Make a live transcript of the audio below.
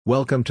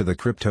Welcome to the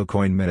Crypto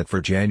Coin Minute for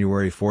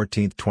January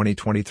 14,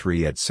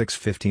 2023 at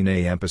 6:15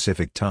 a.m.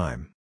 Pacific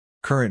Time.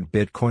 Current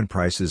Bitcoin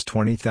price is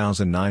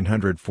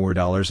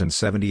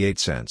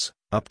 $20,904.78,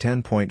 up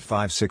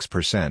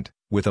 10.56%,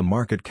 with a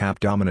market cap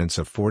dominance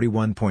of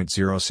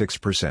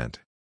 41.06%.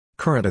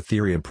 Current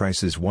Ethereum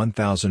price is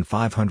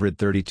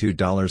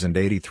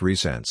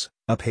 $1,532.83,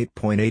 up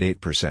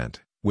 8.88%,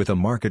 with a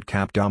market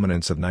cap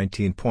dominance of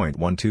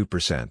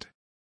 19.12%.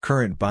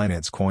 Current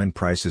Binance Coin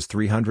price is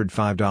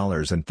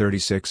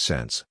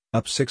 $305.36,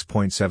 up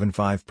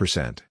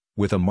 6.75%,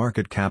 with a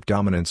market cap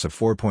dominance of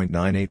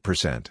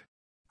 4.98%.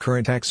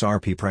 Current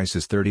XRP price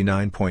is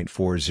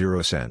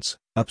 39.40 cents,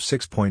 up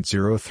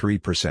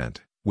 6.03%,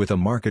 with a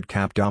market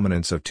cap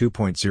dominance of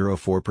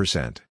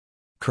 2.04%.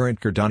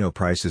 Current Cardano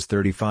price is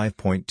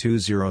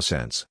 35.20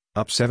 cents,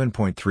 up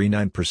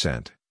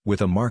 7.39%,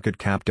 with a market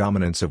cap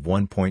dominance of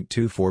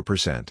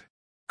 1.24%.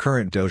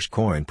 Current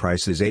Dogecoin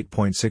price is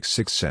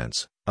 8.66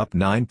 cents, up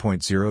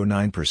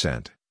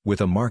 9.09%,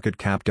 with a market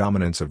cap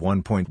dominance of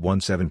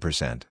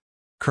 1.17%.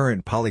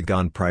 Current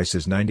Polygon price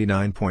is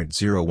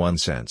 99.01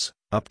 cents,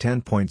 up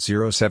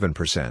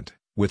 10.07%,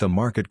 with a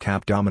market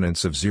cap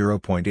dominance of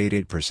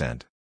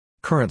 0.88%.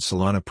 Current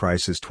Solana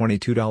price is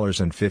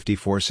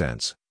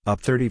 $22.54,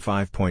 up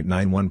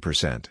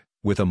 35.91%,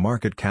 with a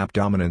market cap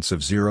dominance of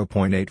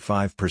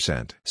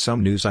 0.85%.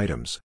 Some news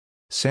items.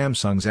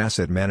 Samsung's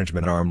asset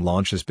management arm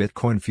launches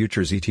Bitcoin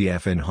futures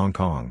ETF in Hong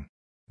Kong.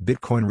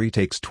 Bitcoin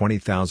retakes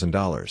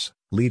 $20,000,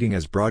 leading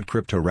as broad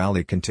crypto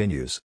rally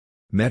continues.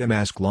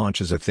 MetaMask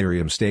launches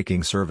Ethereum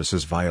staking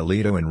services via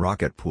Lido and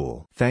Rocket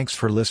Pool. Thanks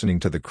for listening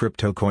to the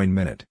Crypto Coin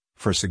Minute.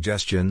 For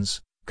suggestions,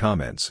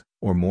 comments,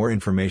 or more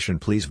information,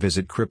 please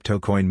visit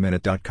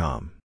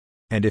CryptoCoinMinute.com.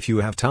 And if you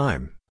have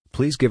time,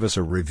 please give us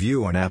a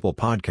review on Apple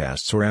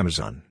Podcasts or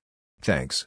Amazon. Thanks.